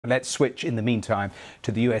Let's switch in the meantime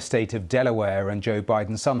to the US state of Delaware and Joe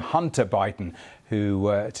Biden's son, Hunter Biden,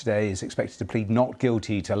 who today is expected to plead not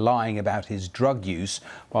guilty to lying about his drug use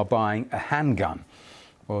while buying a handgun.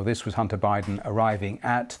 Well, this was Hunter Biden arriving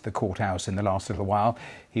at the courthouse in the last little while.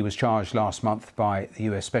 He was charged last month by the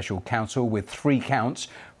US special counsel with 3 counts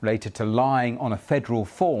related to lying on a federal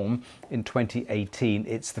form in 2018.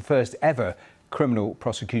 It's the first ever criminal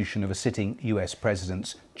prosecution of a sitting US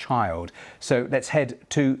president's child. So let's head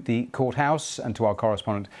to the courthouse and to our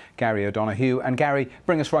correspondent Gary O'Donoghue. And Gary,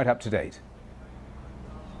 bring us right up to date.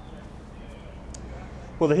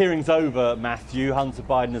 Well, the hearing's over, Matthew. Hunter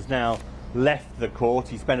Biden has now left the court.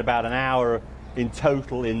 He spent about an hour in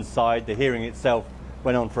total inside. The hearing itself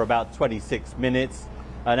went on for about 26 minutes.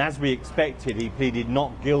 And as we expected, he pleaded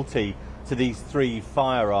not guilty to these 3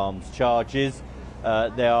 firearms charges.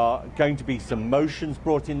 There are going to be some motions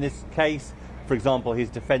brought in this case. For example, his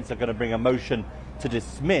defence are going to bring a motion to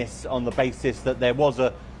dismiss on the basis that there was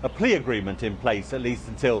a plea agreement in place at least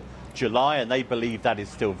until July, and they believe that is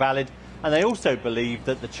still valid. And they also believe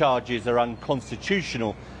that the charges are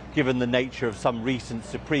unconstitutional given the nature of some recent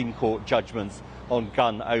Supreme Court judgments on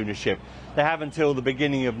gun ownership. They have until the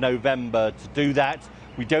beginning of November to do that.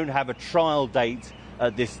 We don't have a trial date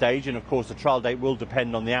at this stage, and of course the trial date will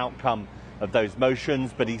depend on the outcome of those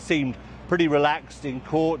motions, but he seemed pretty relaxed in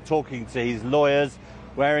court, talking to his lawyers,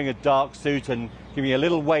 wearing a dark suit and giving a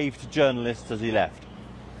little wave to journalists as he left.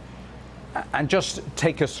 And just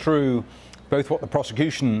take us through both what the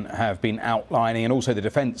prosecution have been outlining and also the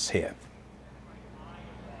defence here.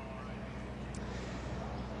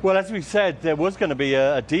 Well, as we said, there was going to be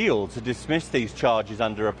a deal to dismiss these charges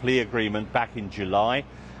under a plea agreement back in July.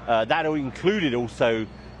 That included also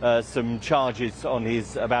some charges on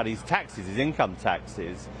about his taxes, his income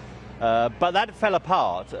taxes. But that fell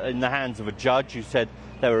apart in the hands of a judge who said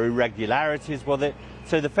there were irregularities with it.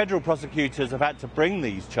 So the federal prosecutors have had to bring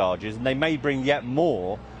these charges, and they may bring yet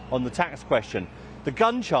more on the tax question. The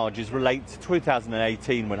gun charges relate to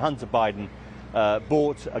 2018 when Hunter Biden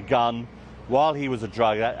bought a gun while he was a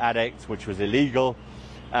drug addict, which was illegal,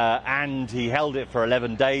 and he held it for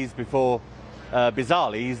 11 days before,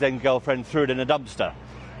 bizarrely, his then girlfriend threw it in a dumpster.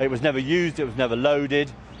 It was never used, it was never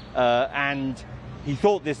loaded, and he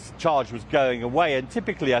thought this charge was going away, and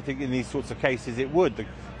typically I think in these sorts of cases it would. The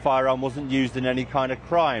firearm wasn't used in any kind of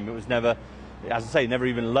crime. It was never, as I say, never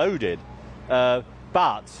even loaded.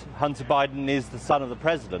 But Hunter Biden is the son of the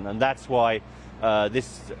president, and that's why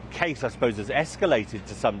this case, I suppose, has escalated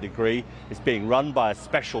to some degree. It's being run by a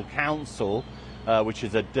special counsel, which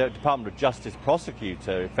is a Department of Justice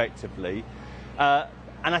prosecutor, effectively.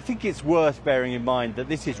 And I think it's worth bearing in mind that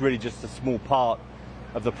this is really just a small part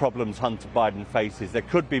of the problems Hunter Biden faces. There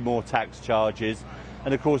could be more tax charges.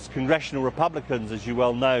 And of course, congressional Republicans, as you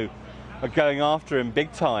well know, are going after him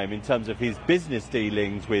big time in terms of his business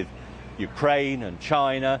dealings with Ukraine and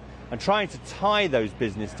China, and trying to tie those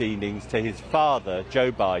business dealings to his father,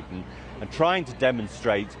 Joe Biden, and trying to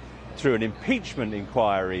demonstrate through an impeachment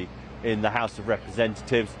inquiry in the House of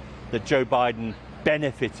Representatives that Joe Biden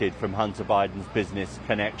benefited from Hunter Biden's business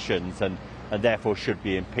connections and therefore should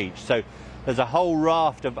be impeached. So there's a whole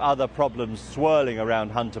raft of other problems swirling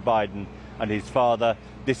around Hunter Biden and his father.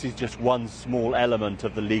 This is just one small element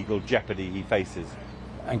of the legal jeopardy he faces.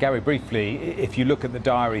 And Gary, briefly, if you look at the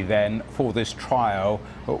diary then for this trial,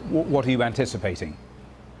 what are you anticipating?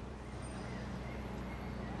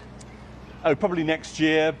 Oh, probably next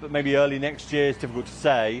year, but maybe early next year. It's difficult to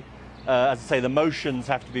say. As I say, the motions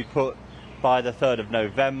have to be put by the 3rd of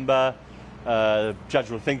November. The judge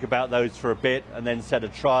will think about those for a bit and then set a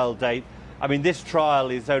trial date. I mean, this trial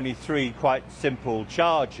is only 3 quite simple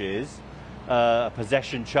charges, a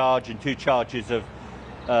possession charge and 2 charges of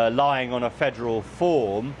lying on a federal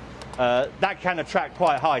form. That can attract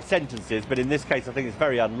quite high sentences, but in this case I think it's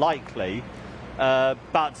very unlikely.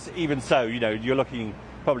 But even so, you know, you're looking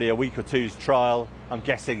probably a week or two's trial, I'm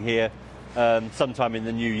guessing here, sometime in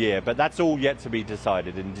the new year. But that's all yet to be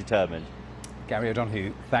decided and determined. Gary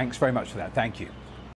O'Donoghue, thanks very much for that. Thank you.